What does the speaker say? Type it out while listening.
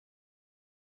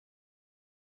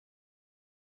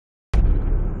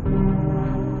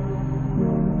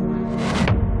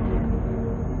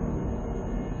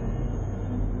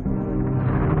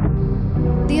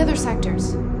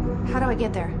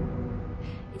get there?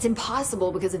 It's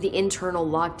impossible because of the internal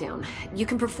lockdown. You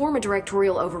can perform a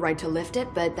directorial override to lift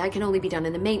it, but that can only be done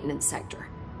in the maintenance sector.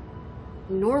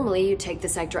 Normally, you take the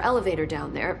sector elevator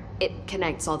down there. It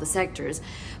connects all the sectors,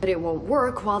 but it won't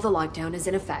work while the lockdown is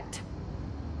in effect.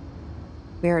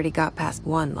 We already got past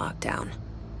one lockdown.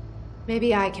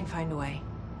 Maybe I can find a way.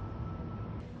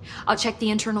 I'll check the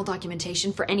internal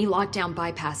documentation for any lockdown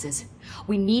bypasses.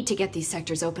 We need to get these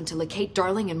sectors open to locate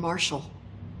Darling and Marshall.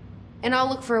 And I'll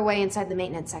look for a way inside the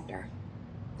maintenance sector.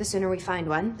 The sooner we find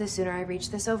one, the sooner I reach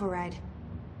this override.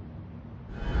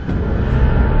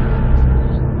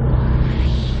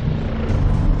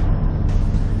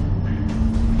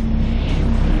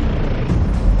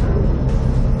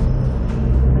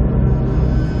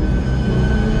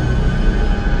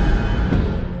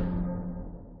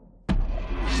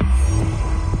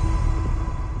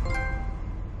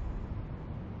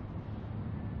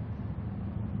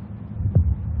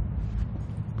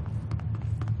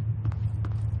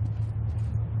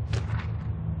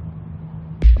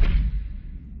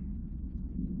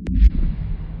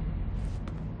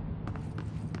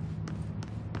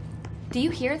 Do you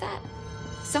hear that?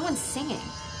 Someone's singing.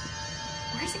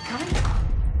 Where's it coming from?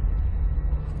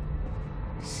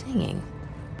 Singing?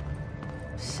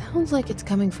 Sounds like it's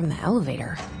coming from the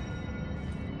elevator.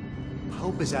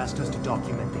 Hope has asked us to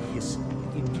document the hiss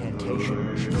incantation.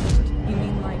 You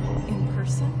mean like in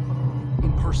person?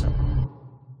 In person.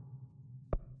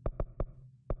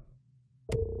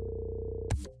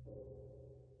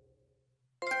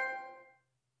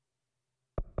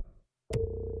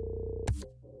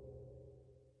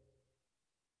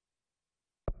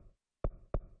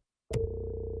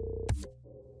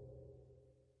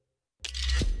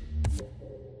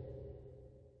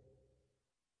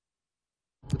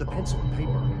 With a pencil and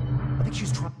paper. I think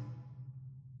she's trying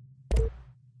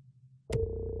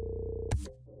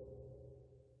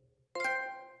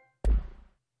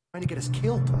to get us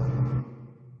killed.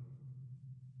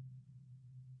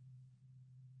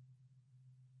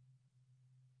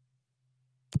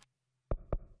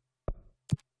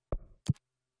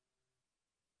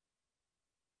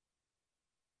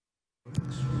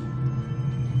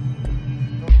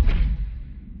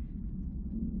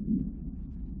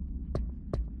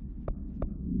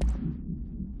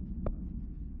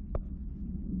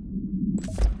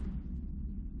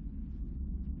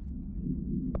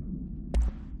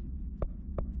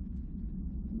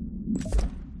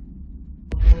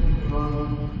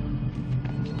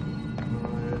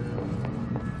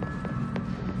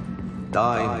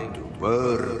 Time to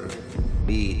work.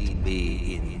 Meet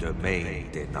me in the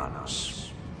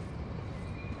maintenance.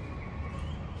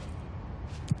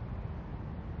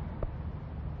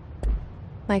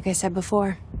 Like I said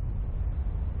before,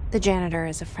 the janitor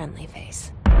is a friendly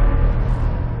face.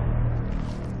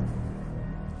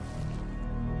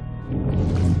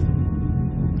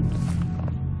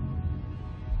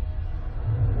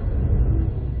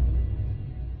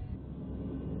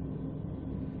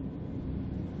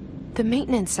 The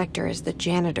maintenance sector is the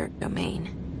janitor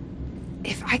domain.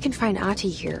 If I can find Ahti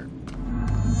here,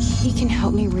 he can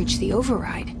help me reach the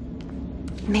override.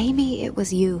 Maybe it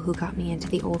was you who got me into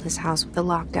the oldest house with the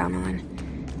lockdown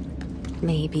on.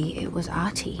 Maybe it was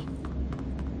Ahti.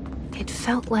 It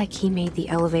felt like he made the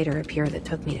elevator appear that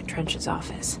took me to Trench's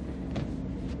office.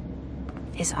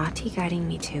 Is Ahti guiding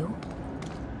me too?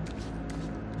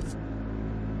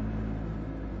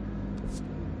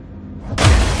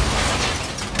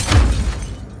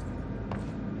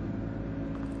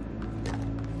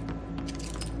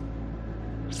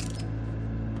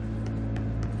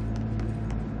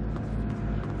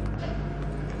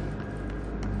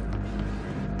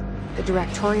 The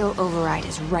directorial override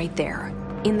is right there,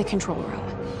 in the control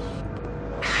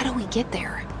room. How do we get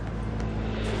there?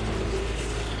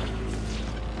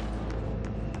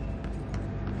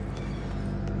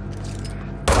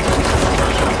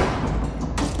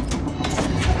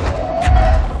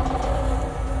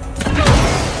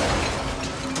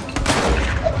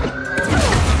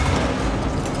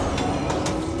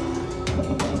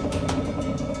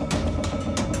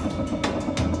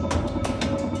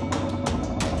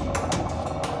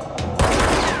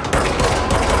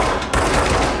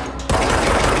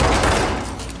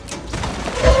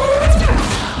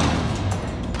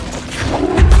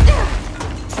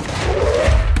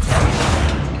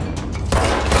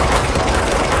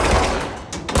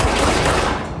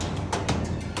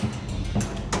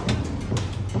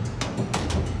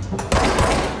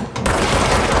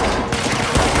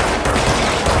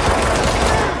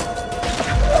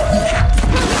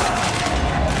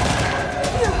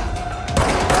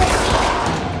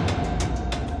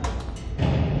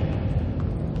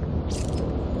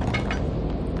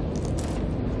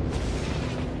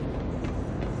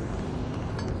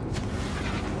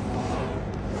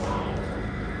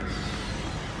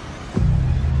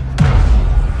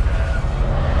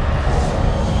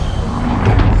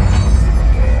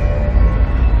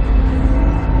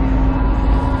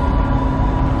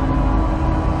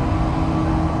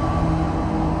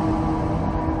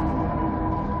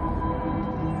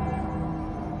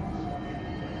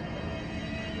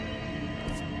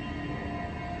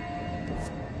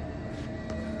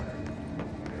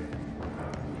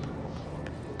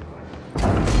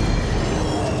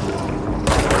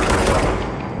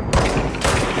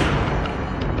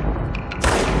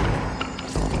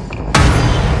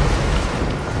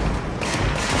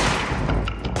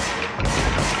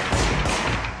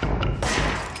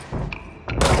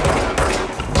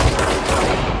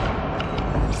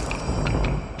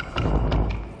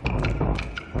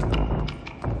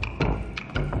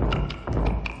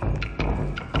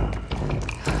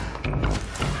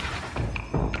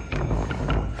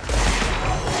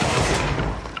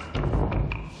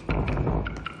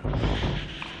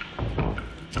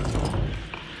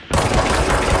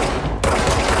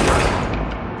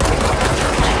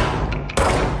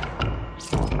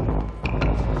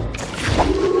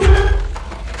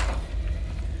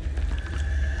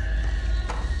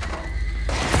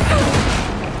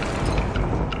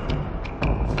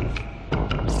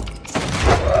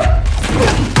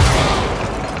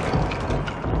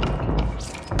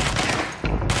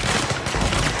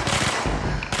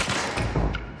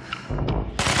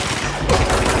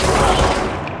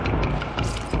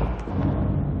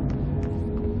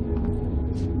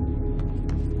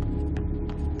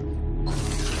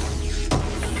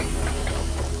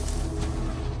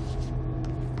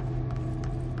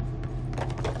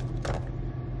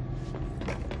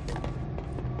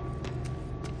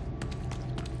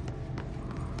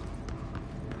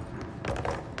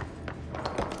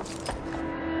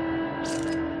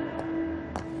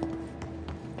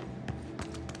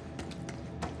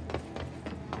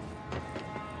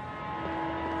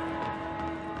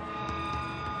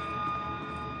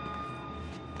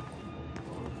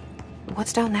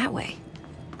 What's down that way?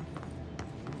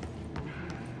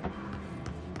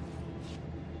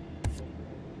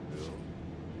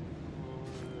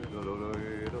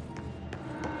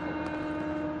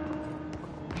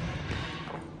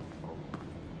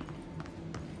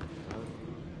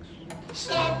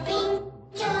 Stepping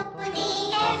to the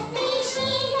FBC,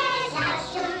 there's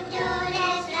lots to do,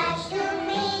 there's lots to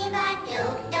be, but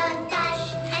don't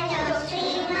touch and don't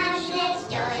scream much. Let's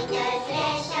join the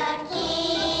Thresher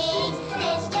Kids.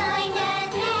 Let's join the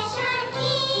Thresher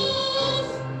Kids.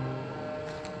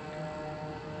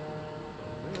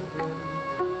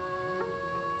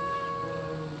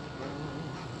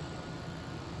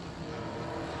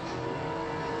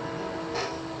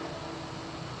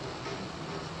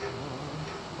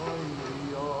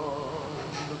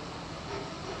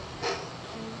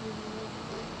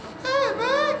 Hey,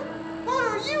 man! What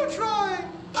are you trying?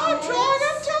 I'm trying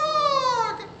to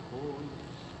talk!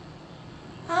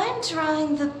 I'm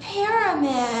drawing the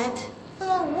pyramid.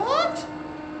 The what?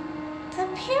 The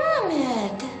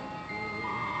pyramid.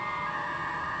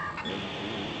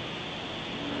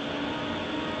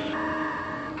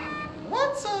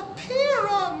 What's a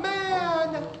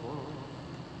pyramid?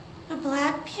 The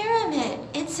Black Pyramid.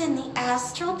 It's in the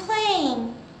astral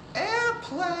plane.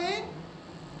 Airplane?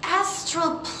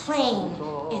 Astral plane.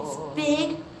 It's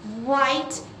big,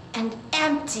 white, and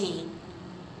empty.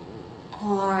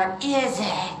 Or is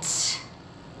it?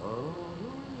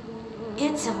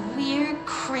 It's a weird,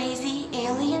 crazy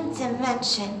alien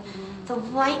dimension. The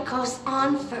white goes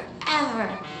on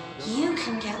forever. You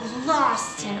can get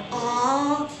lost in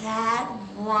all that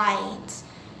white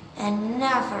and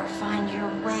never find your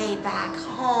way back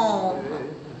home.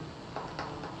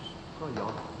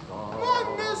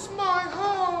 I miss my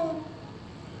home.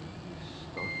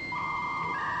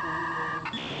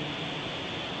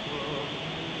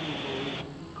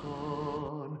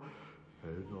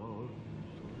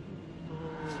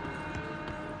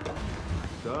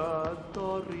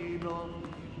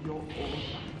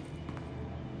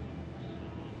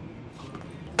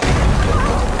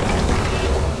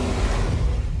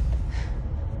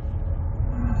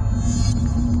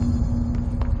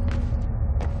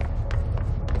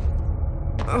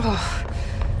 Ugh,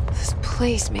 this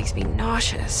place makes me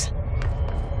nauseous.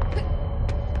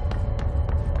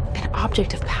 An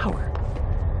object of power.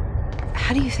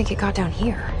 How do you think it got down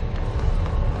here?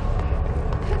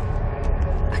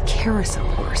 A carousel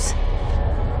horse.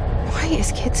 Why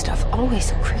is kid stuff always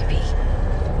so creepy?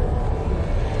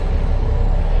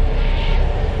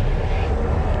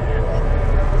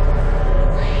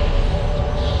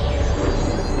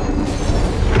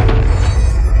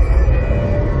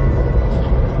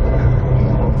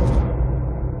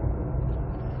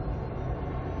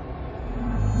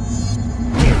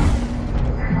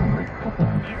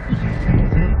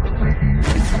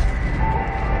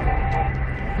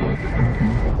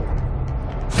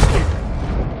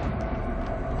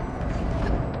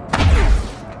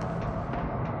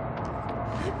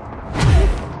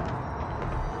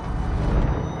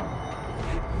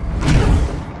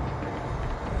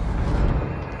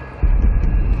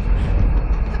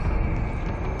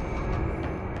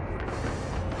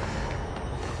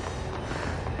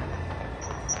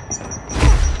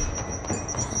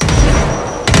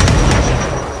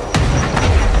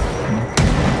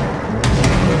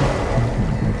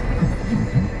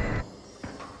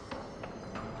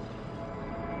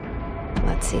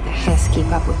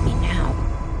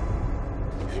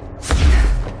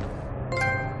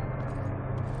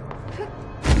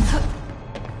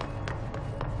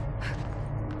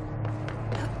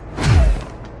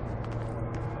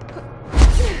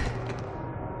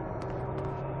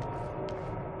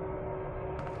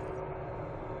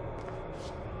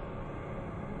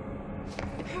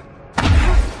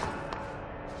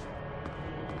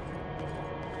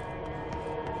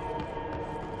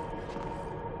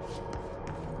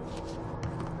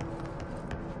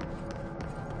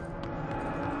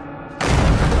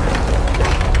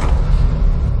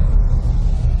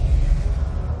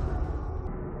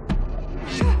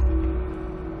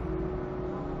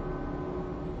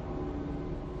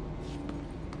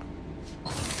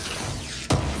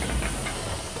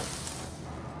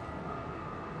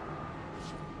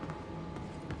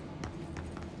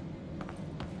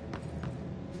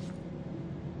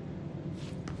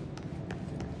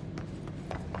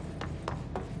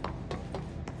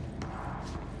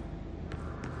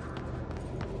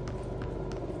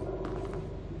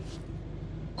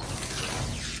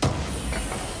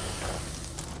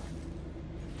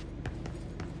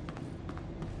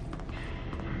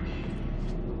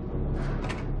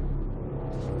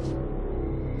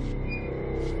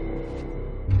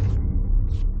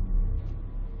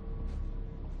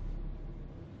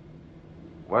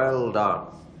 Well done.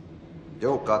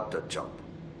 You got the job.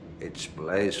 It's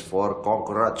place for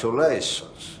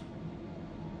congratulations.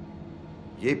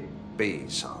 Yippee,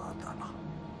 saatana.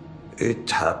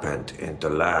 It happened in the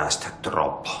last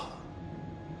drop.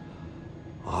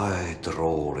 I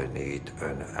truly need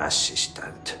an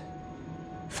assistant.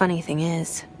 Funny thing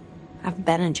is, I've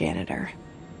been a janitor.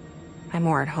 I'm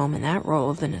more at home in that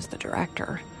role than as the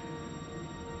director.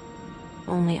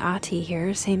 Only Ahti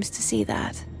here seems to see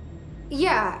that.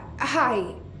 Yeah,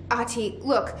 hi, Ahti.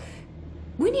 Look,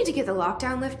 we need to get the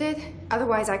lockdown lifted,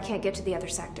 otherwise I can't get to the other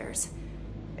sectors.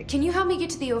 Can you help me get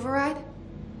to the override?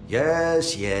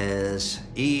 Yes,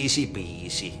 easy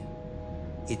peasy.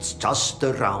 It's just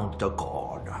around the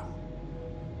corner.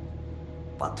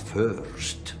 But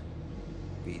first,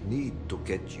 we need to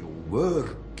get you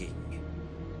working.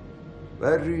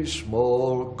 Very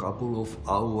small, couple of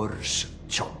hours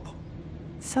job.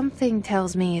 Something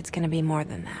tells me it's gonna be more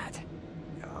than that.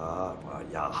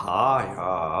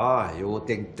 Yeah. You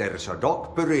think there's a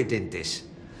dog buried in this?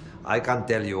 I can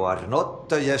tell you are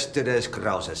not yesterday's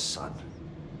Krause's son.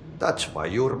 That's why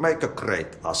you'll make a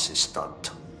great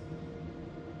assistant.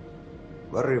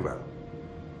 Very well.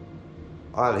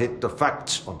 I'll hit the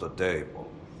facts on the table.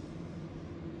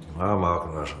 Mä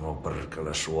kyllä sanon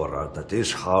perkele suoraan, että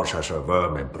this house has a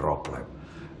vermin problem.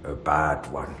 A bad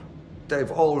one.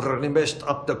 They've already messed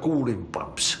up the cooling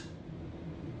pumps.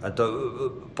 And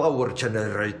the power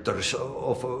generators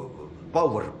of a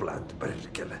power plant,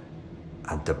 perkele.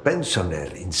 And the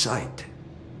pensioner inside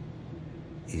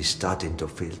is starting to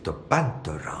feel the band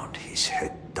around his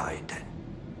head tighten.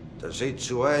 The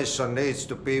situation needs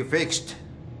to be fixed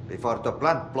before the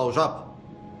plant blows up.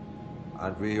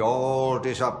 And we all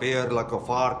disappear like a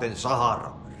fart in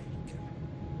Sahara.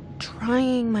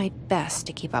 Trying my best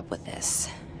to keep up with this.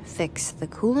 Fix the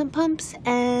coolant pumps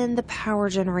and the power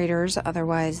generators,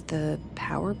 otherwise the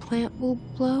power plant will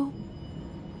blow.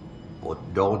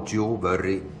 But don't you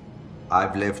worry.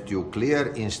 I've left you clear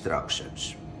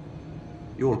instructions.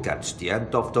 You'll catch the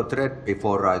end of the thread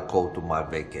before I go to my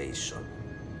vacation.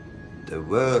 The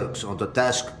work's on the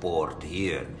task board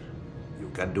here. You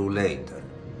can do later,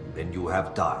 when you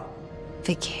have time.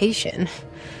 Vacation?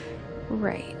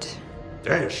 Right.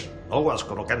 Yes, no one's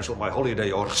gonna cancel my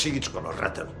holiday or seat's gonna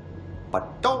rattle.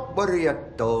 But don't worry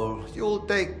at all. You'll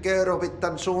take care of it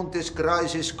and soon this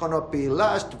crisis gonna be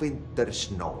last winter's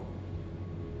snow.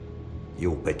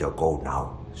 You better go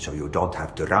now, so you don't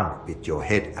have to run with your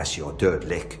head as your third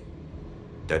leg.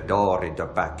 The door in the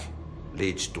back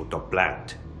leads to the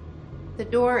plant. The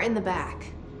door in the back.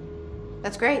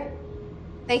 That's great.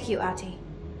 Thank you, Ahti.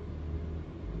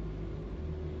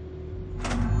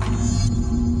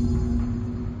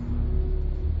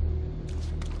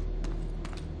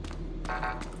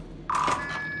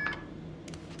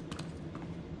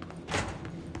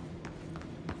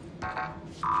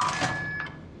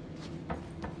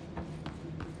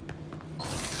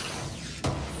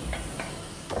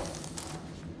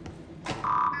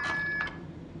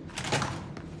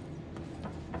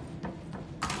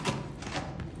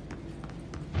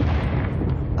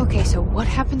 Okay, so what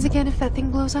happens again if that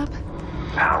thing blows up?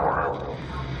 Power.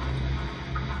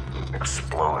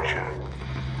 Explosion.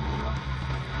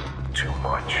 Too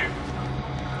much.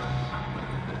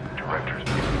 Director's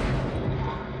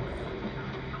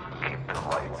keep the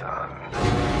lights on.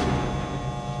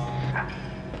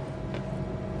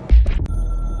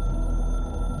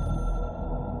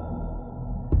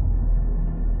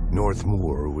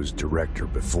 Northmoor was director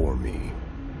before me.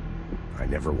 I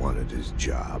never wanted his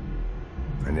job.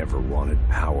 I never wanted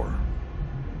power.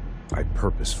 I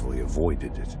purposefully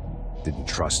avoided it, didn't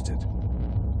trust it,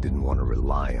 didn't want to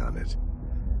rely on it.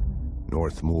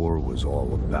 Northmoor was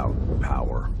all about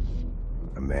power.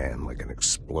 A man like an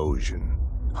explosion,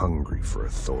 hungry for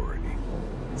authority,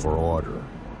 for order,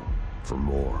 for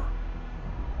more,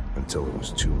 until it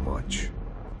was too much.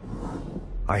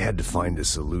 I had to find a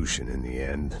solution in the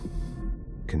end,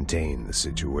 contain the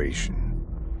situation.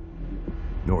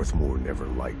 Northmoor never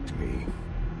liked me,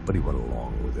 but he went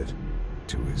along with it,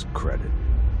 to his credit.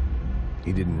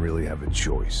 He didn't really have a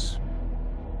choice.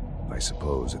 I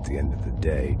suppose at the end of the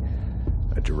day,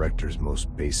 a director's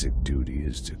most basic duty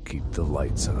is to keep the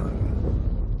lights on.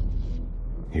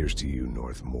 Here's to you,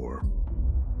 Northmoor.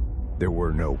 There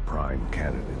were no prime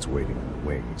candidates waiting in the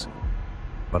wings,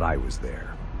 but I was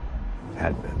there.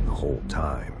 Had been the whole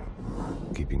time,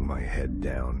 keeping my head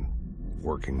down,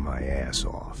 working my ass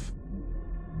off.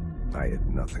 I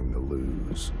had nothing to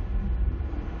lose.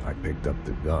 I picked up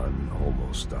the gun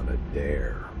almost on a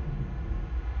dare.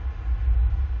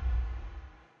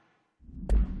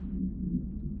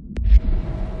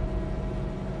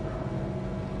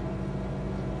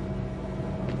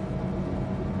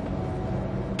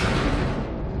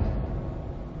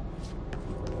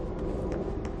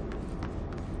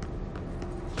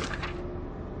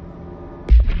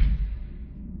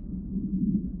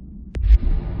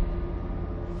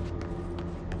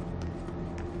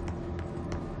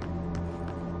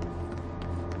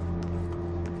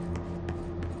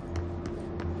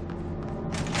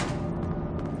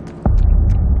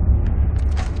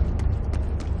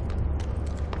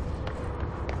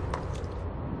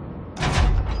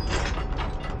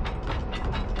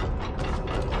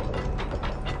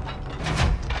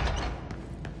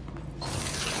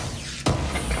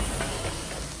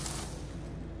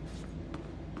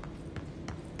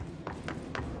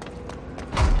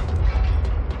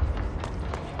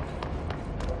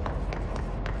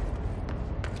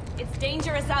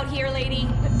 out here, lady.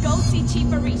 Go see Chief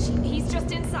Arishi. He's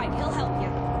just inside. He'll help you.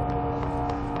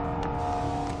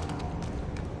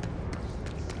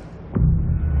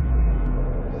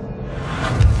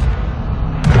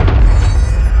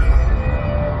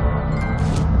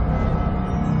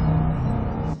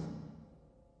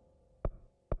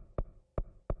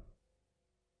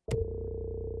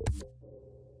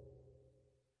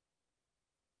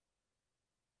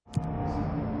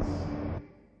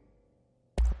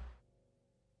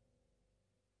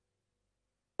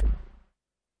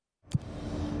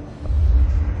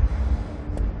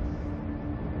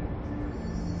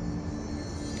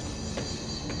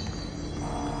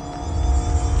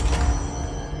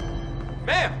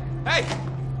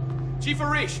 Chief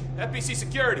Arish, FBC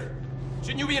Security.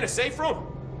 Shouldn't you be in a safe room?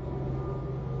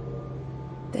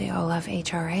 They all have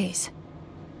HRAs.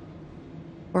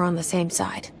 We're on the same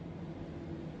side.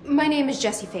 My name is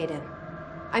Jesse Faden.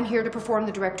 I'm here to perform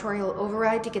the directorial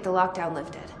override to get the lockdown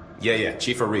lifted. Yeah,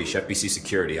 Chief Arish, FBC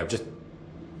Security. I've just...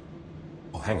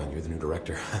 Oh, hang on, you're the new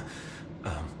director.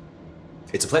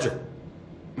 It's a pleasure,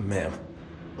 ma'am.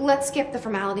 Let's skip the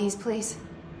formalities, please.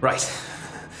 Right.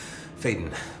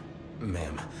 Faden,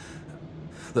 ma'am.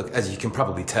 Look, as you can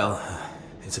probably tell,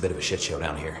 it's a bit of a shit show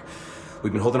down here.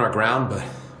 We've been holding our ground, but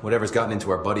whatever's gotten into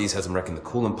our buddies has them wrecking the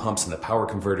coolant pumps and the power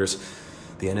converters.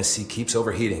 The NSC keeps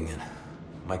overheating, and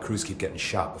my crews keep getting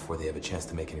shot before they have a chance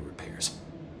to make any repairs.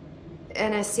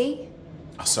 NSC?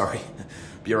 Oh, sorry.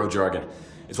 Bureau jargon.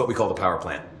 It's what we call the power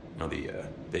plant. You know, the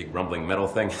big rumbling metal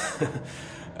thing?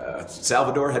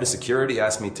 Salvador, head of security,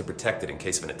 asked me to protect it in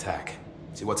case of an attack.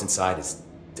 See, what's inside is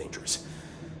dangerous.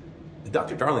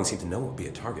 Dr. Darling seemed to know it would be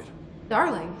a target.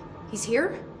 Darling? He's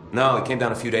here? No, he came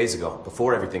down a few days ago,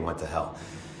 before everything went to hell.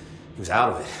 He was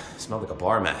out of it. Smelled like a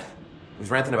bar mat. He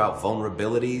was ranting about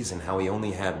vulnerabilities and how he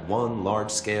only had one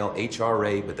large-scale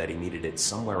HRA, but that he needed it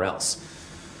somewhere else.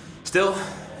 Still,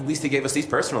 at least he gave us these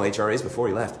personal HRAs before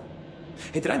he left.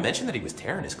 Hey, did I mention that he was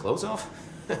tearing his clothes off?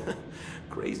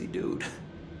 Crazy dude.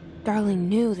 Darling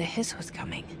knew the hiss was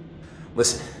coming.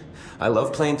 Listen, I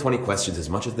love playing 20 questions as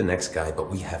much as the next guy,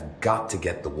 but we have got to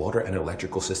get the water and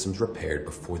electrical systems repaired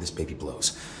before this baby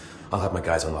blows. I'll have my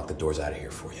guys unlock the doors out of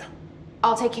here for you.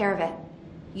 I'll take care of it.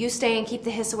 You stay and keep the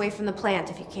hiss away from the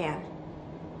plant if you can.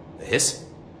 The hiss?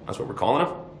 That's what we're calling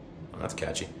him? Oh, that's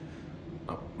catchy.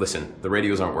 Oh, listen, the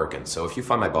radios aren't working, so if you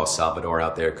find my boss Salvador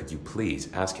out there, could you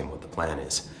please ask him what the plan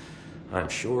is? I'm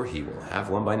sure he will have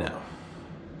one by now.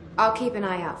 I'll keep an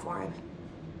eye out for him.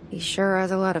 He sure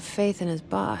has a lot of faith in his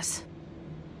boss.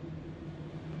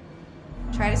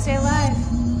 Try to stay alive.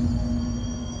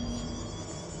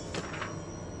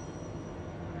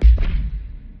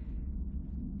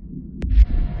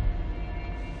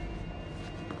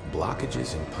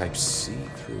 Blockages in pipes C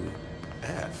through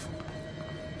F.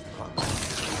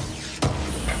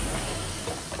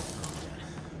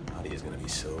 Adi is gonna be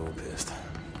so pissed.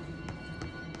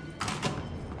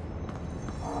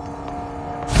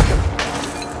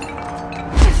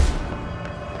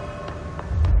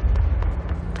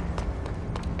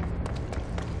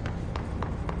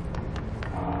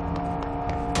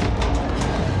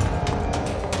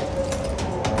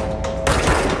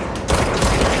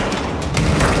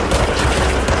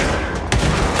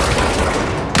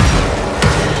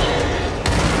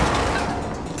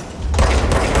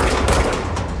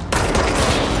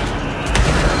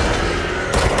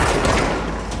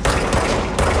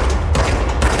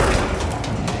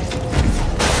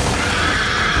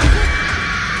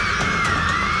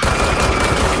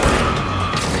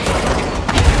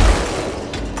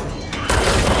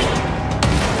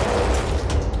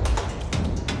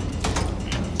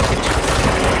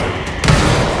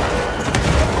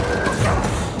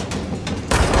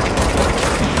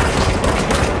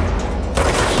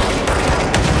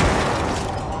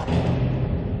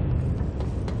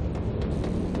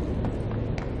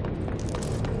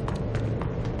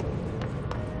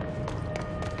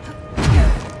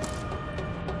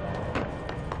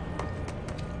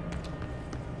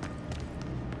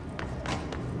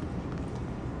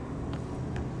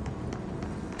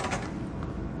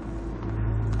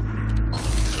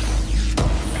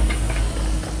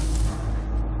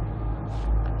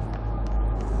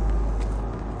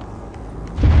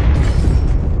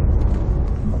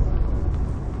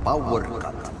 Power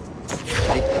cut.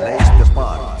 Replace the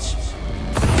parts.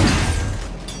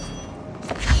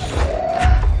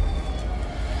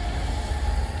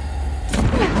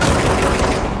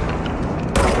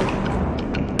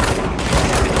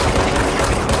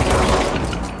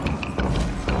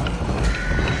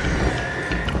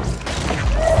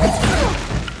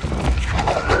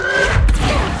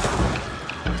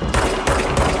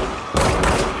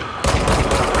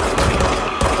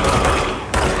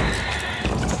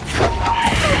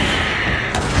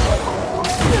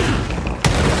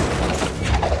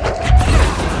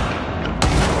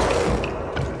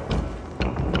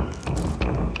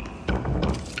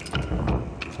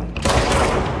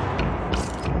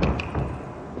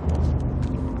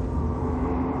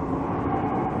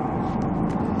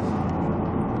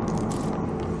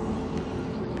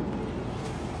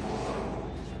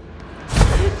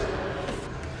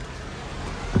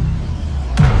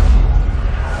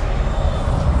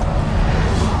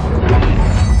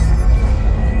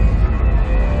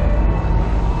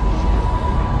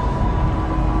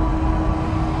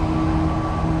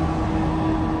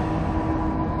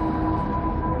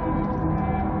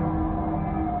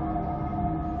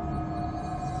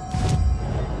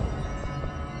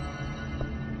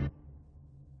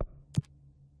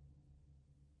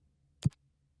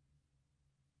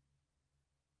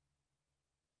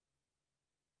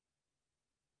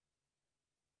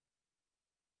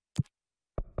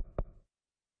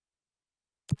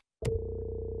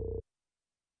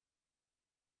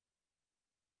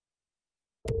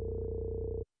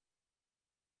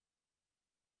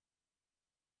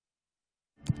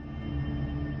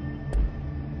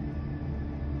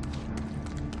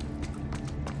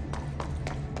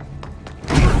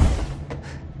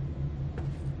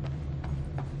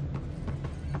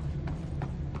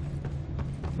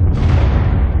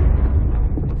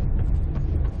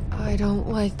 I don't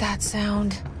like that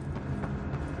sound.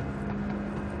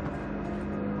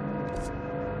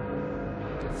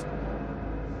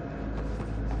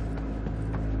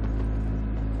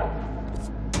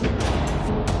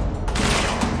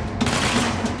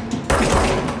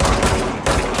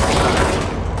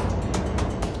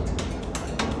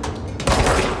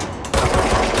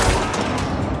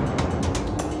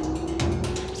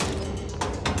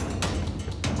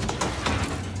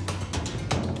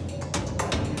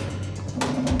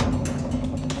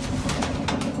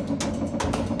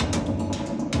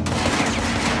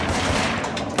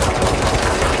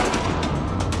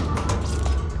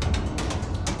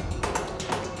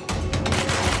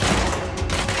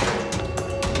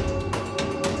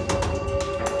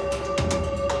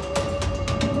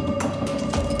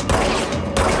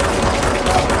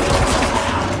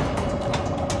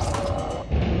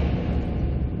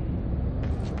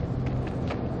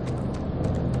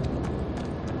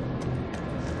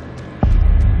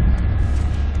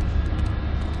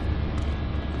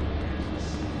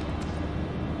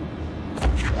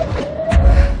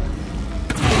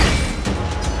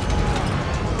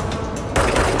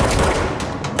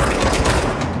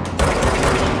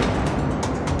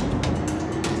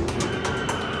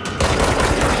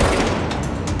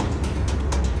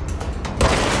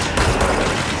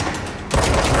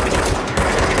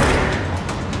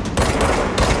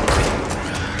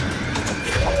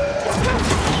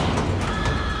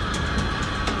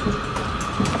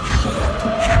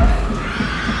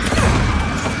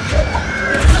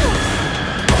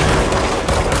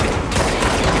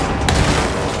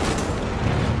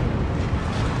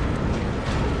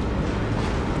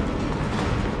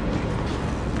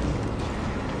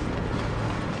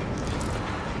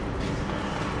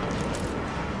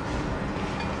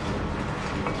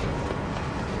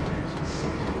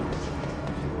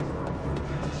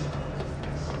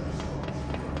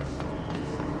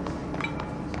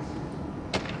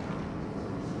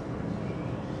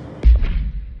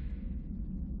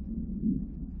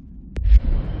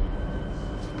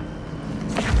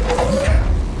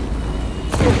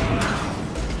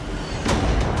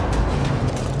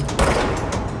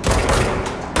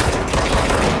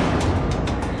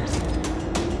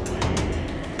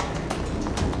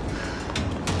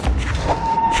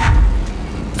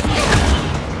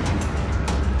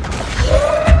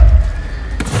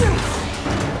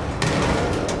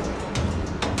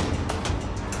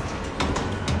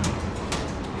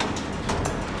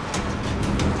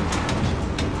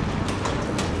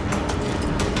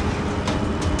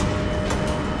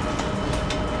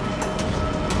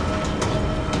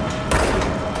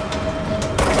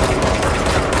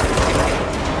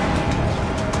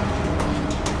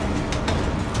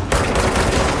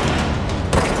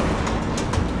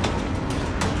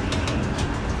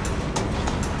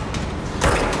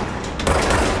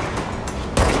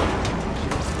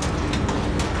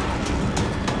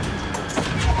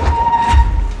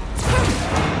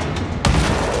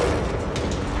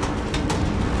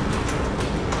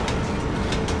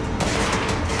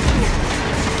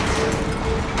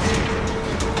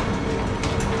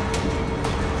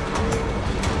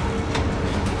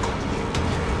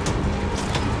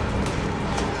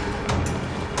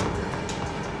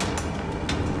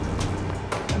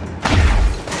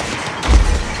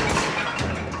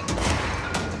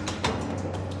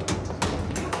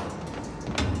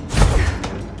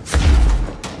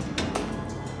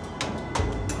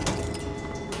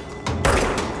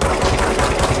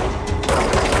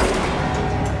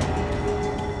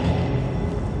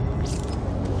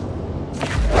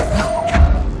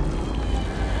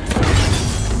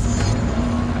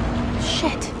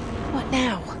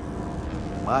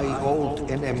 My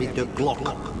old enemy, the Glock,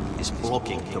 is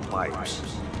blocking the pipes.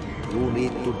 You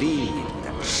need to deal with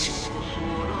that shit.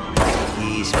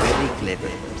 He is very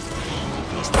clever.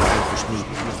 He's trying to sneak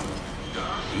in.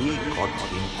 He got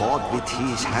him caught with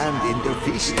his hand in the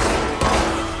fist.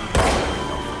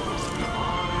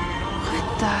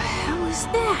 What the hell is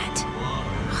that?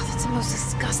 Oh, that's the most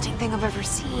disgusting thing I've ever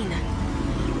seen.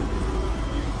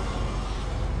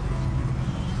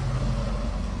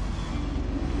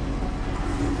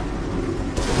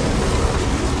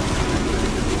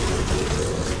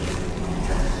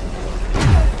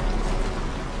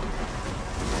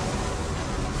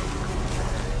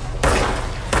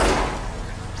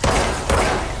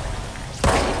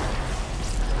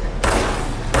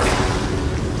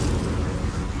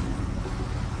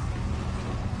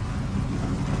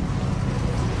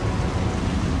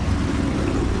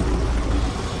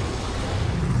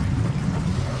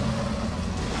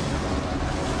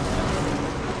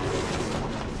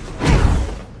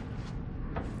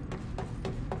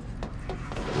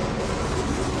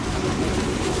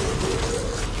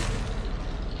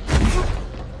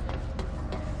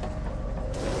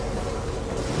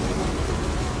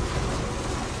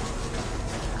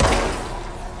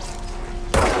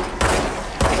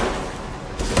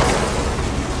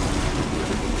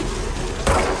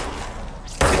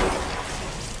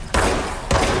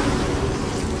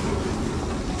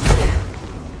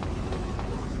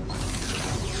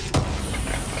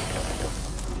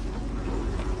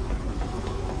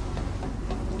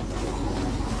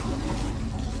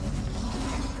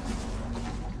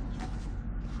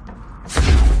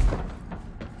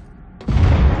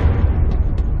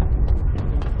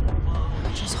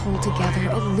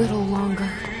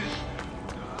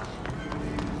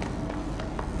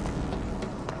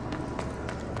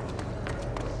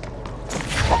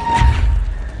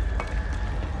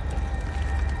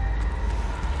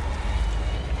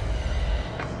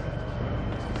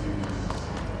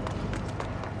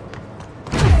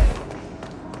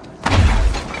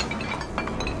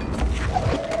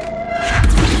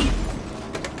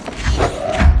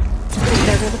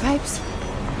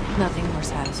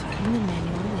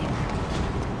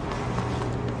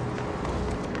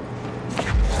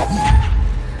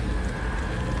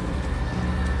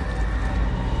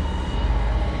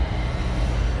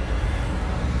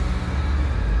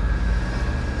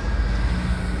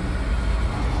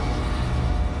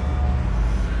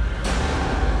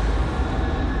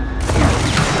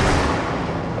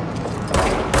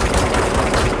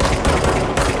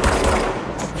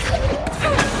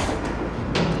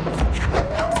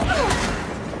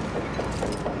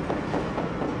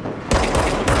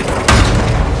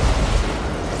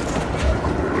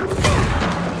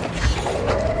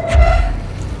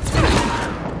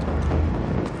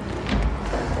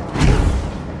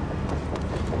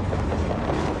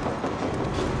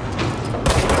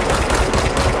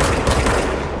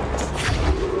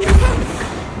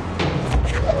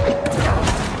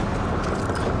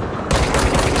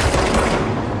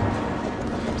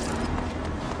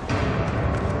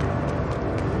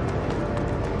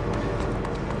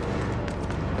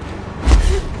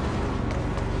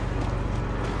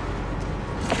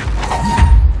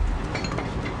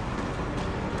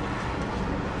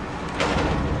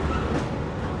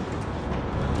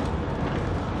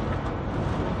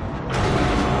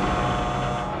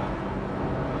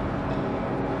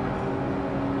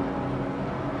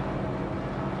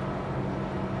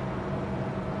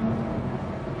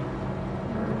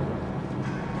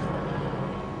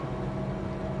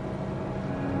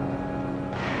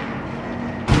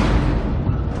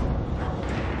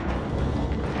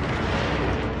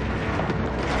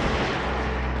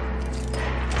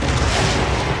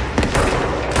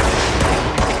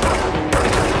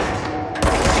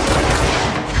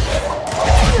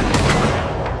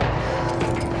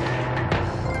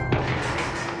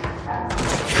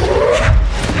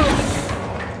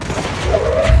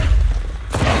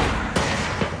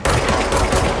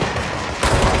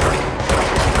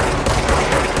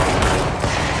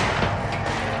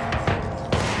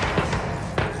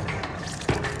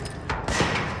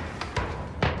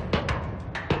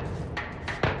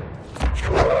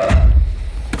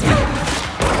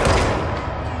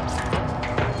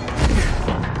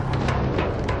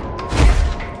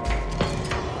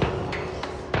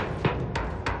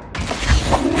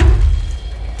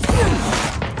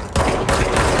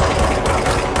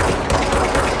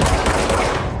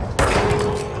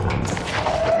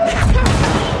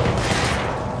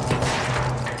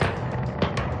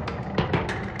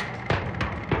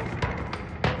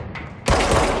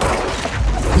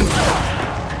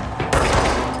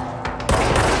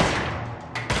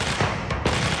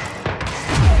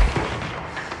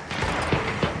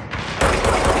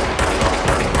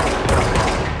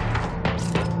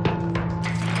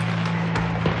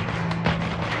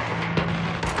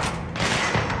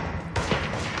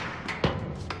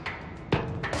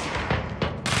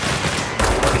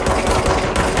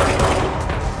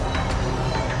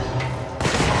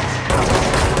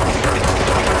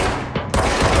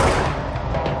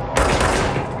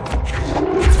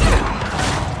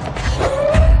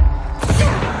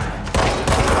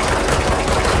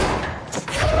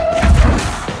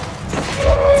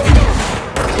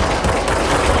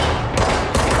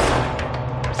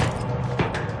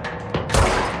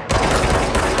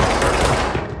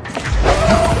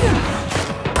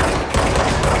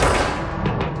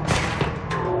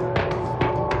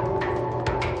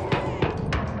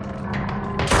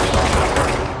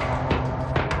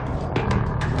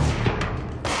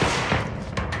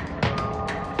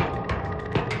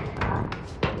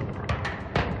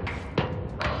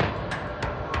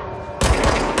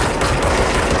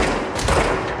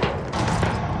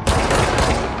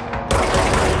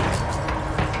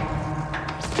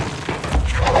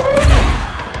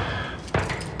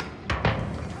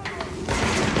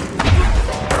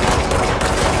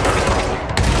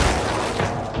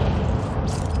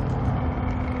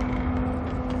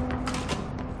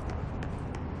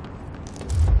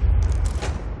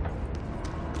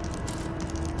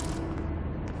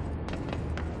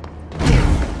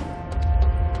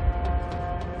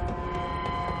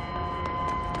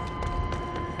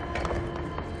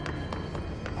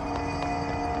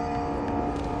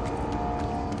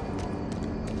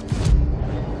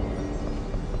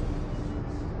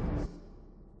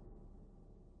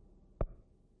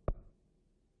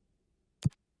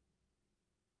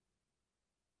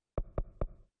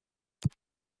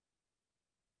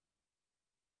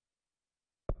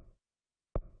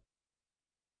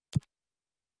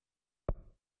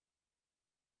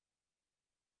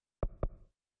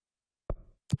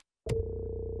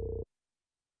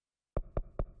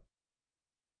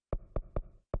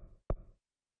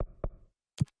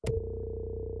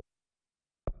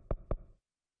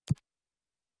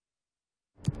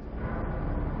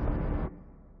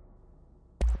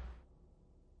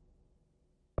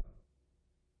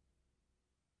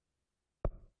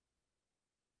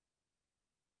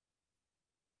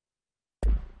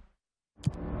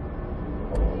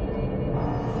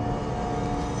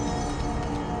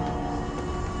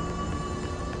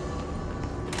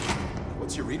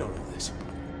 What's your read on all this?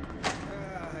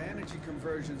 Energy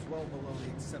conversion's well below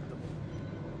the acceptable.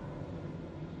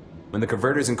 When the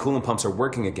converters and coolant pumps are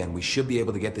working again, we should be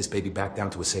able to get this baby back down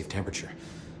to a safe temperature.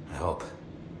 I hope.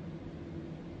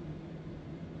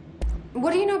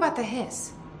 What do you know about the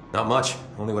hiss? Not much,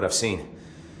 only what I've seen.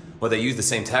 Well, they use the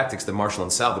same tactics that Marshall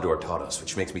and Salvador taught us,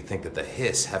 which makes me think that the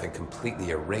hiss haven't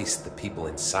completely erased the people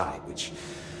inside, which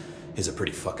is a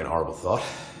pretty fucking horrible thought.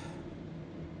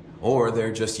 Or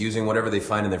they're just using whatever they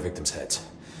find in their victims' heads.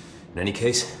 In any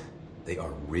case, they are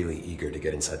really eager to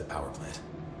get inside the power plant.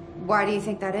 Why do you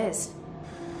think that is?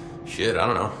 Shit, I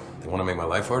don't know. They want to make my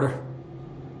life harder?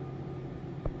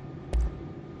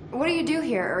 What do you do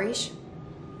here, Arish?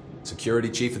 Security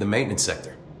chief of the maintenance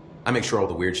sector. I make sure all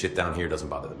the weird shit down here doesn't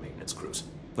bother the maintenance crews.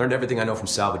 Learned everything I know from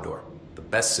Salvador. The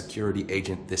best security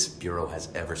agent this bureau has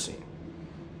ever seen.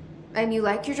 And you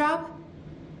like your job?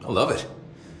 I love it.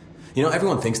 You know,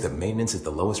 everyone thinks that maintenance is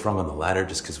the lowest rung on the ladder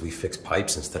just because we fix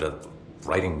pipes instead of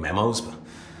writing memos, but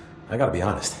I gotta be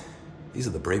honest. These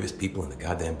are the bravest people in the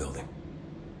goddamn building.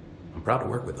 I'm proud to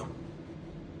work with them.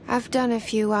 I've done a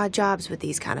few odd jobs with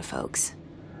these kind of folks.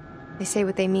 They say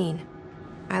what they mean.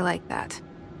 I like that.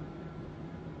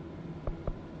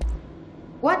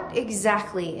 What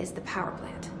exactly is the power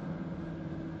plant?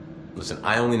 Listen,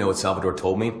 I only know what Salvador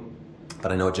told me,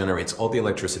 but I know it generates all the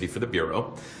electricity for the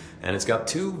Bureau, and it's got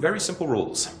two very simple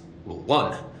rules. Rule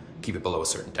 1, keep it below a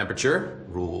certain temperature.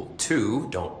 Rule 2,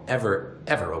 don't ever,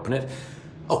 ever open it.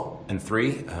 Oh, and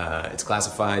 3, it's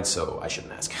classified, so I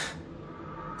shouldn't ask.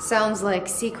 Sounds like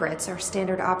secrets are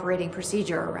standard operating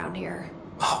procedure around here.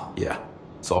 Oh, yeah.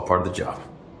 It's all part of the job.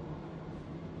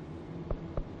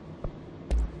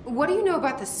 What do you know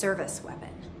about the service weapon?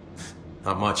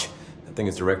 Not much. That thing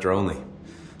is director only.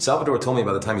 Salvador told me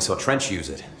by the time he saw Trench use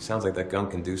it. Sounds like that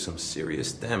gun can do some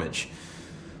serious damage.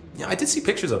 Yeah, I did see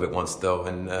pictures of it once, though,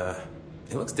 and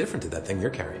it looks different to that thing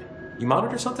you're carrying. You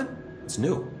modded or something? It's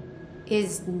new.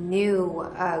 Is new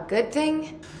a good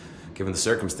thing? Given the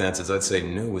circumstances, I'd say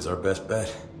new is our best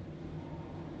bet.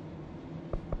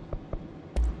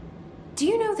 Do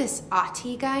you know this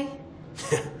Ahti guy?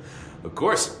 Of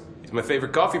course. He's my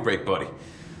favorite coffee break buddy.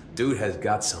 Dude has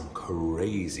got some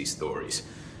crazy stories.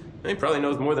 He probably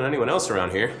knows more than anyone else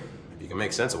around here, if you can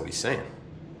make sense of what he's saying.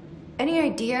 Any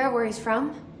idea where he's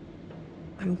from?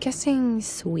 I'm guessing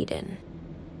Sweden.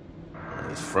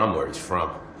 He's from where he's from.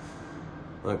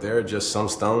 Look, there are just some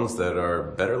stones that are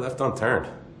better left unturned,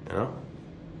 you know?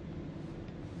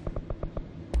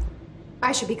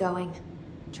 I should be going.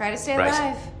 Try to stay Right.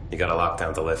 alive. You got a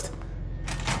lockdown to lift.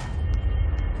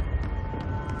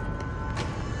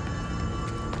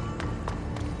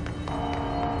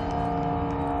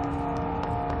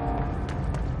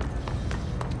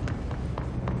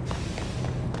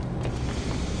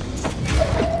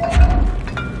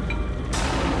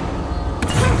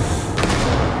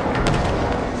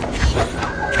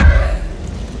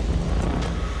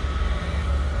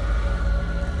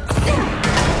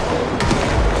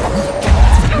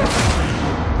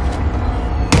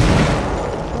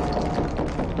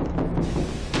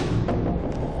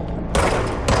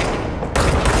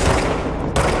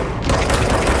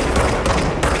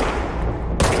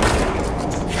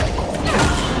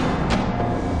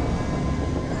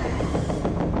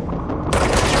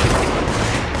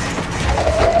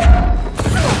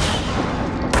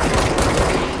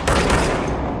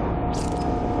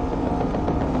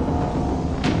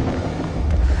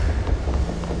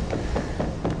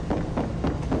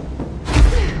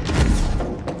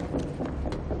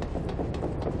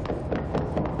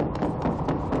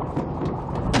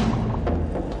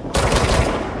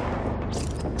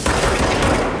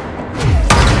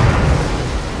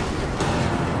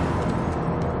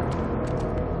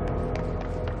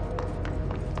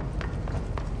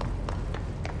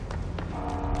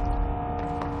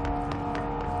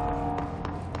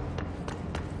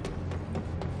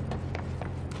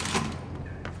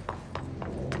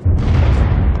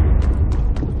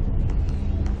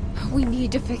 We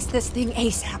need to fix this thing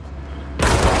ASAP.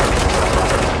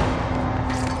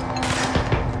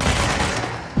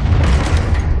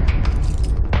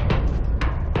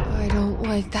 I don't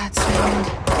like that sound.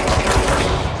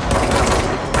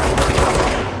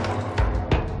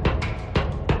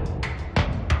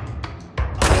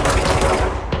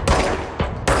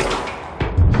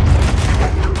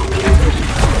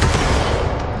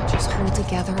 Just hold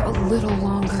together a little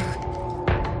longer.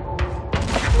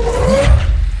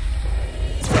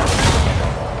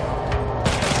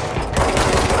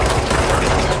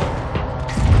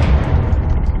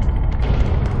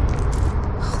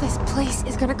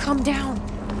 Gonna come down.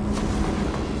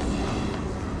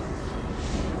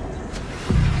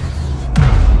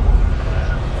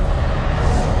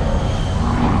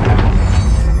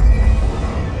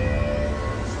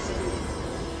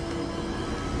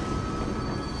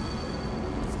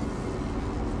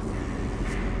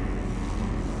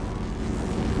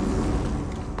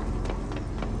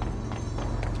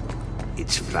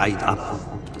 It's fried up.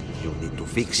 You need to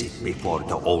fix it before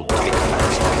the old twin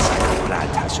fans inside the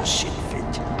plant has a shit fit.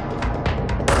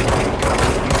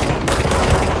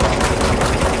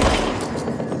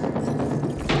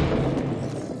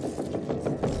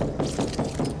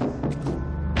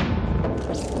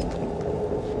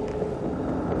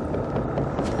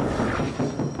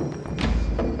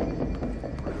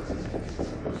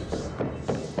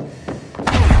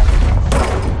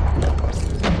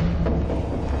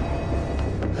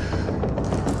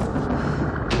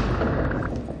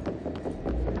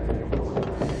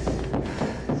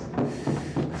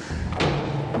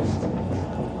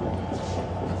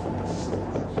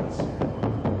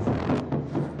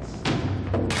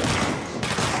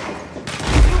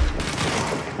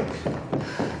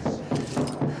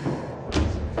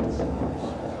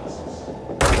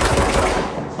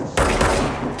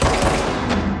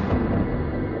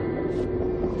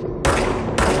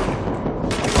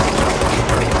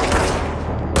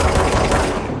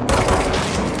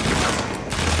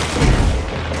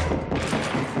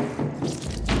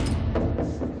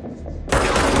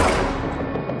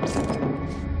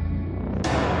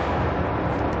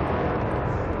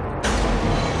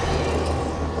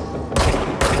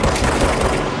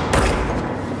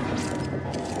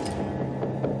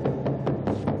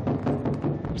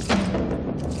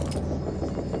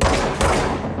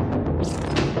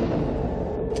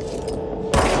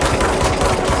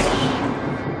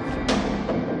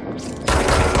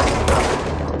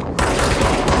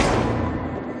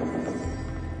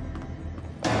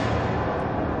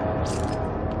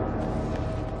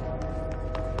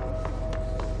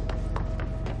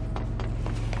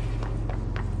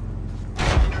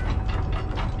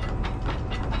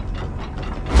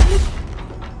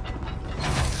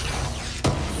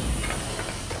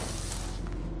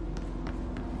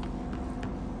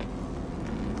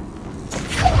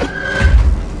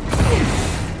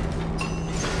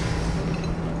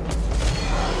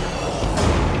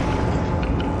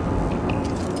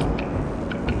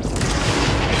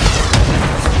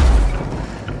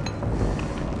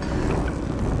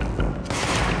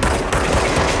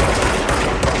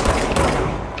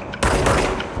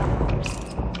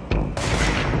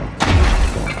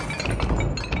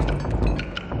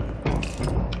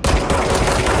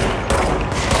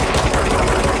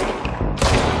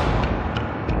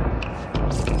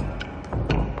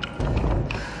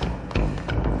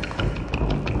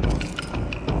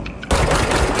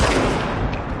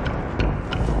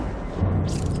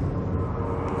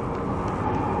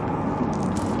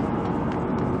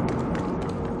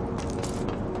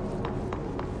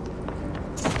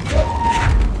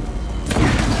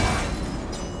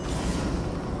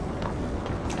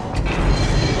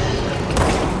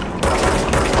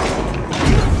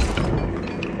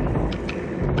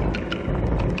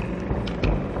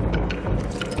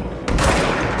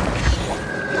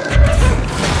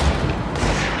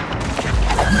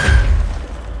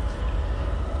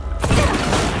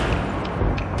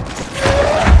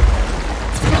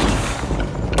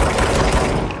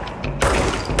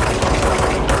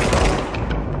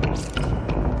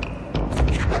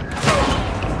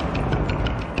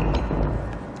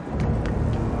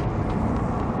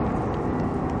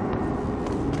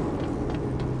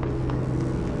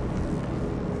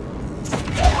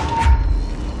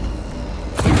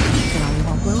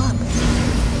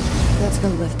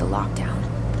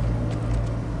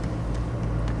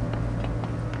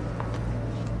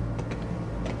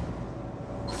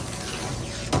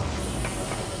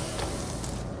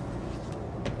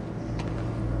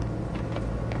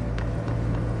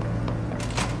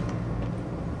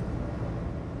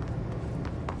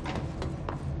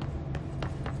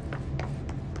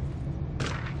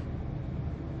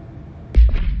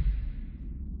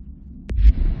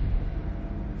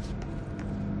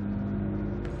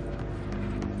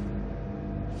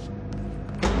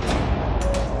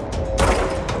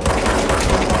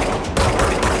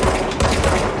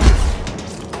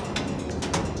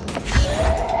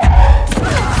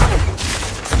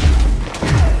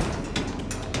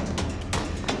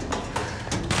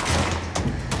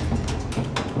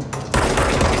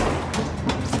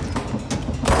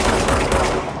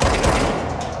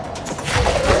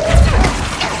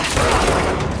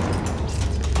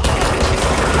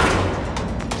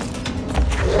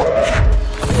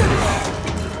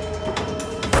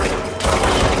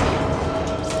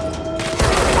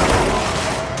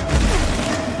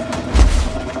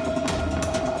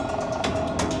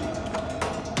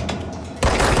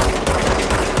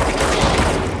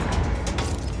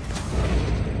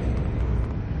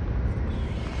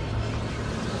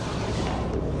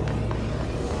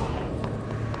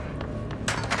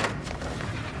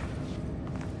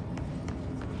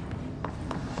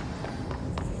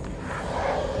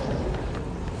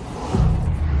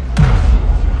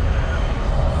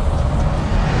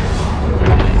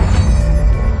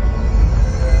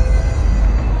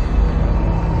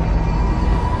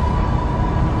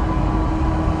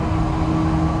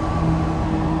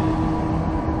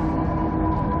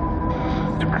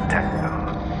 protect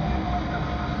them.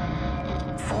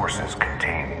 Forces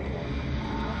contained.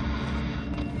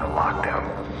 The lockdown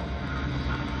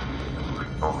could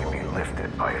only be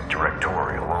lifted by a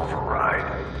directorial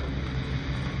override.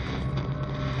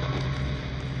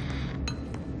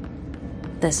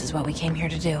 This is what we came here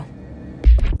to do.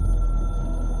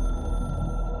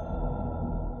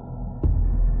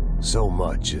 So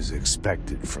much is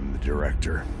expected from the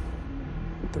director.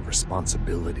 The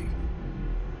responsibility,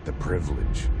 the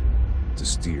privilege to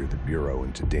steer the Bureau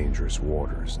into dangerous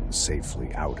waters and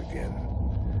safely out again.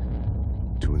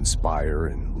 To inspire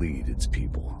and lead its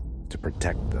people, to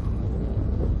protect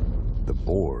them. The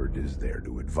board is there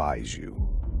to advise you,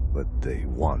 but they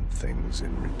want things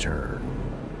in return.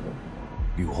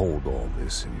 You hold all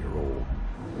this in your old,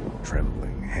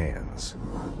 trembling hands.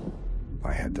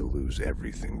 I had to lose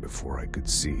everything before I could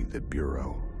see the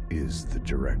Bureau is the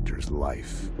director's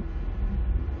life.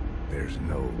 There's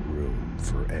no room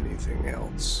for anything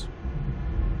else.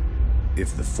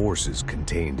 If the forces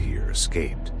contained here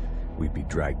escaped, we'd be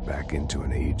dragged back into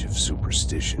an age of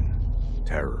superstition,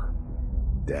 terror,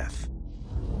 death.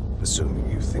 Assuming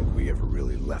you think we ever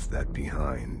really left that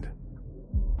behind.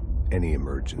 Any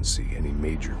emergency, any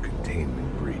major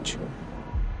containment breach,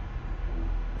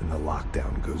 and the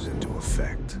lockdown goes into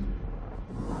effect.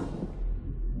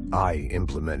 I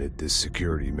implemented this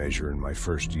security measure in my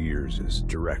first years as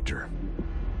director.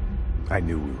 I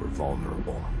knew we were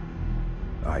vulnerable.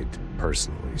 I'd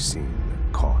personally seen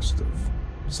the cost of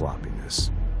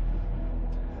sloppiness.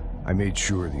 I made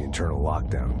sure the internal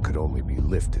lockdown could only be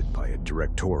lifted by a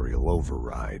directorial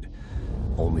override,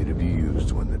 only to be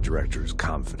used when the director is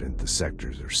confident the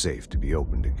sectors are safe to be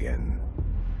opened again.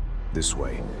 This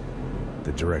way,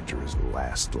 the director is the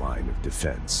last line of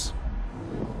defense.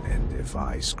 And if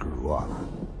I screw up,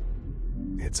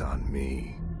 it's on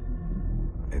me,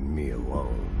 and me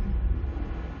alone.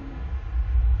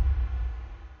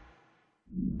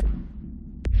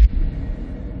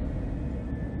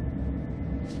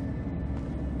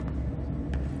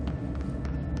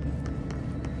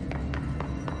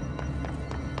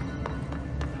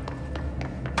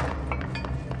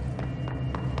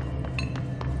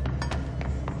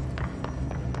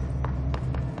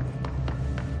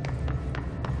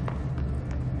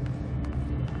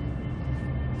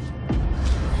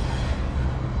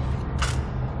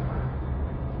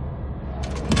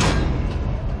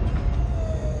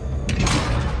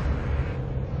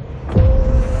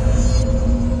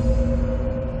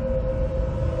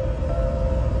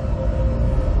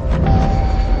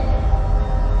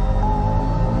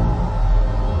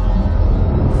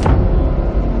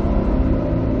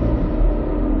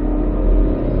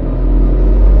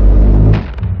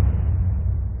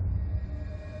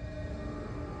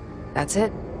 That's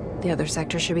it. The other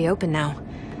sector should be open now.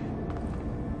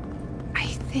 I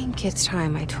think it's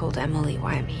time I told Emily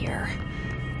why I'm here.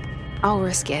 I'll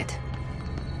risk it.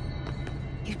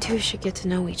 You two should get to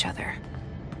know each other.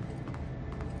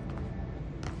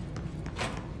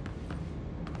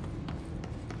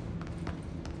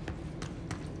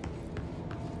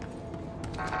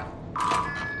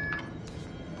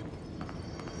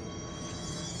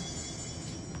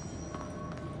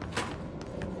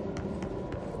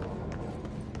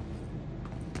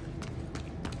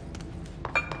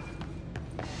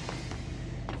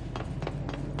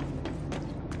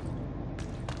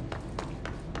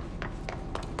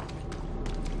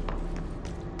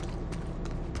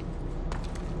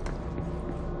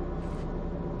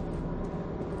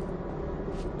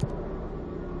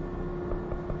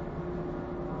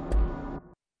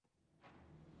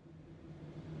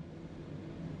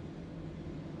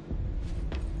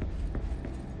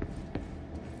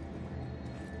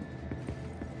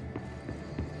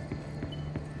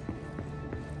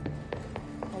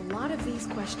 A lot of these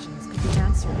questions could be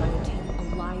answered by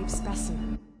obtaining a live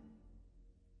specimen.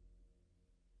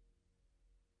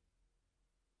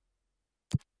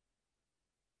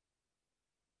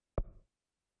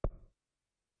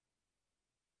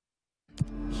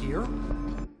 Here?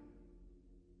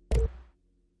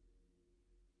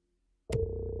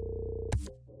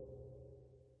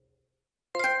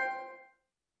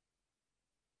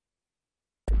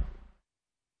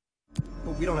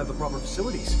 But we don't have the proper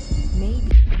facilities. Maybe.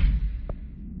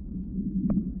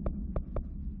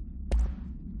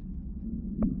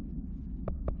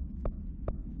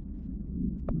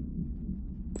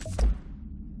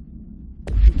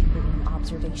 We can bring in an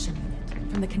observation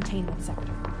unit from the containment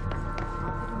sector.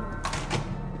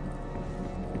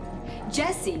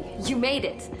 Jesse, you made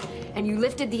it! And you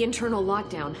lifted the internal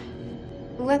lockdown.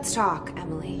 Let's talk,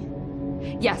 Emily.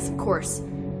 Yes, of course.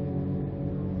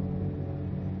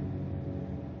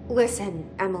 Listen,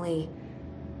 Emily.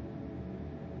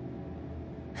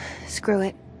 Screw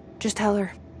it. Just tell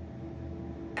her.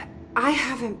 I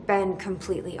haven't been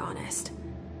completely honest.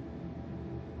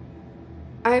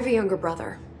 I have a younger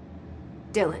brother,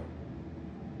 Dylan.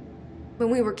 When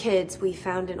we were kids, we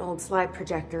found an old slide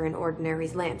projector in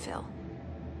Ordinary's landfill.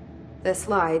 The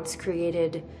slides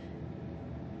created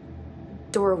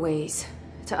doorways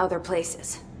to other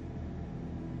places.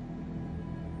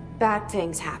 Bad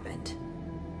things happened.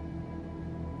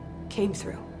 Came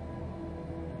through.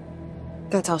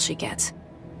 That's all she gets.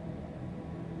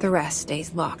 The rest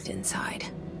stays locked inside.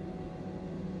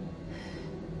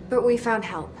 But we found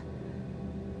help.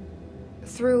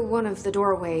 Through one of the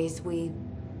doorways, we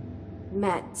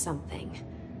met something.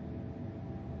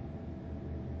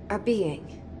 A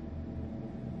being.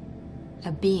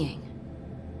 A being?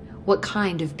 What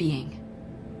kind of being?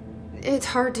 It's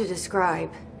hard to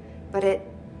describe, but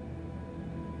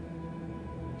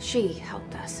she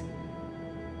helped us.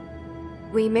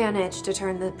 We managed to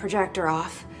turn the projector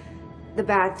off. The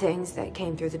bad things that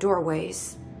came through the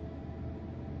doorways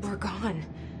were gone.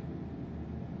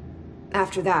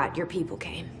 After that, your people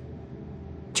came.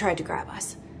 Tried to grab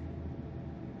us.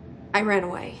 I ran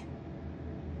away.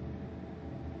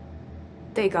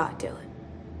 They got Dylan.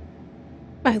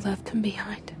 I left him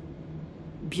behind.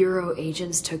 Bureau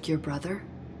agents took your brother?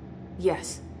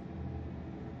 Yes.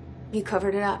 You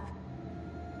covered it up.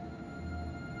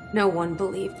 No one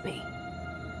believed me.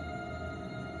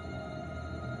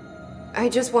 I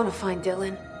just want to find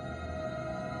Dylan.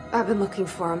 I've been looking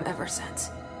for him ever since.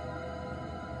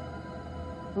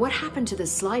 What happened to the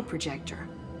slide projector?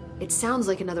 It sounds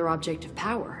like another object of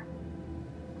power.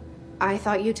 I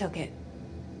thought you took it.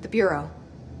 The Bureau.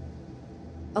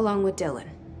 Along with Dylan.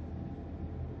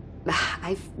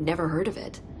 I've never heard of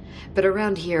it. But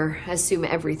around here, assume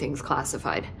everything's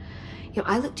classified. You know,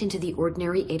 I looked into the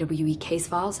Ordinary AWE case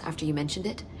files after you mentioned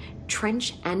it.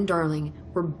 Trench and Darling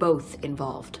were both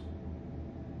involved.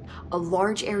 A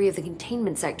large area of the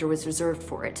containment sector was reserved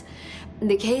for it.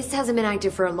 The case hasn't been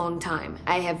active for a long time.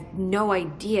 I have no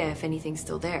idea if anything's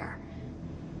still there.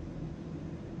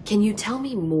 Can you tell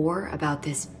me more about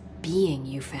this being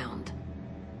you found?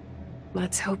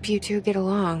 Let's hope you two get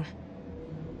along.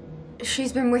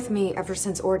 She's been with me ever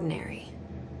since Ordinary.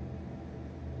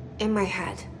 In my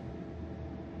head.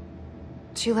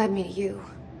 She led me to you.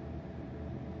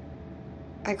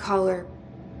 I call her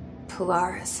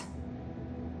Polaris.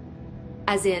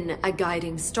 As in a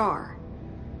guiding star.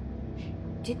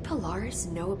 Did Polaris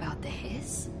know about the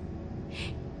hiss?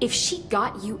 If she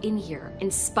got you in here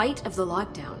in spite of the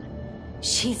lockdown,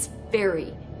 she's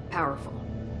very powerful.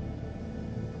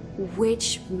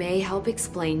 Which may help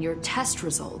explain your test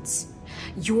results.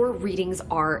 Your readings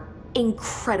are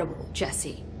incredible,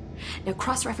 Jesse. Now,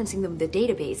 cross-referencing them with the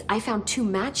database, I found 2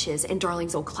 matches in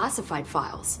Darling's old classified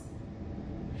files.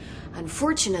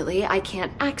 Unfortunately, I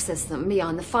can't access them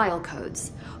beyond the file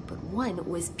codes, but one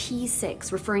was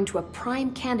P6, referring to a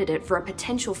prime candidate for a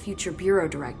potential future bureau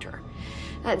director.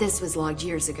 This was logged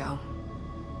years ago.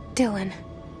 Dylan.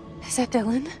 Is that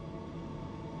Dylan?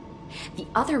 The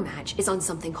other match is on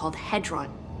something called Hedron,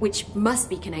 which must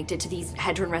be connected to these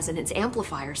Hedron resonance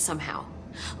amplifiers somehow.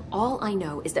 All I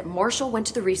know is that Marshall went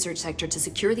to the research sector to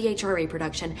secure the HRA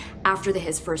production after the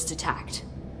Hiss first attacked.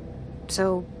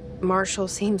 So, Marshall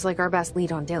seems like our best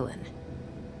lead on Dylan.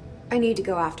 I need to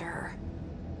go after her.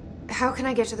 How can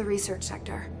I get to the research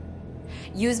sector?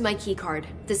 Use my keycard.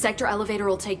 The sector elevator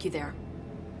will take you there.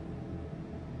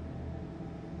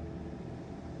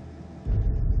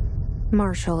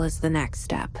 Marshall is the next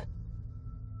step.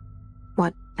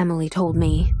 What Emily told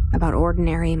me about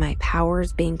Ordinary, my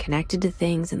powers being connected to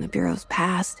things in the Bureau's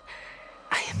past.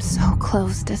 I am so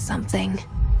close to something.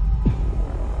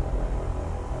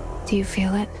 Do you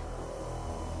feel it?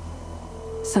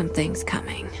 Something's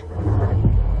coming.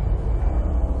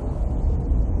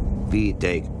 We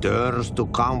take turns to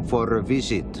come for a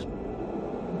visit.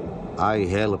 I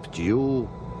helped you.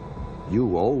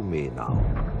 You owe me now.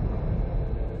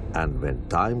 And when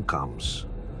time comes,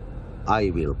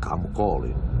 I will come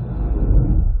calling.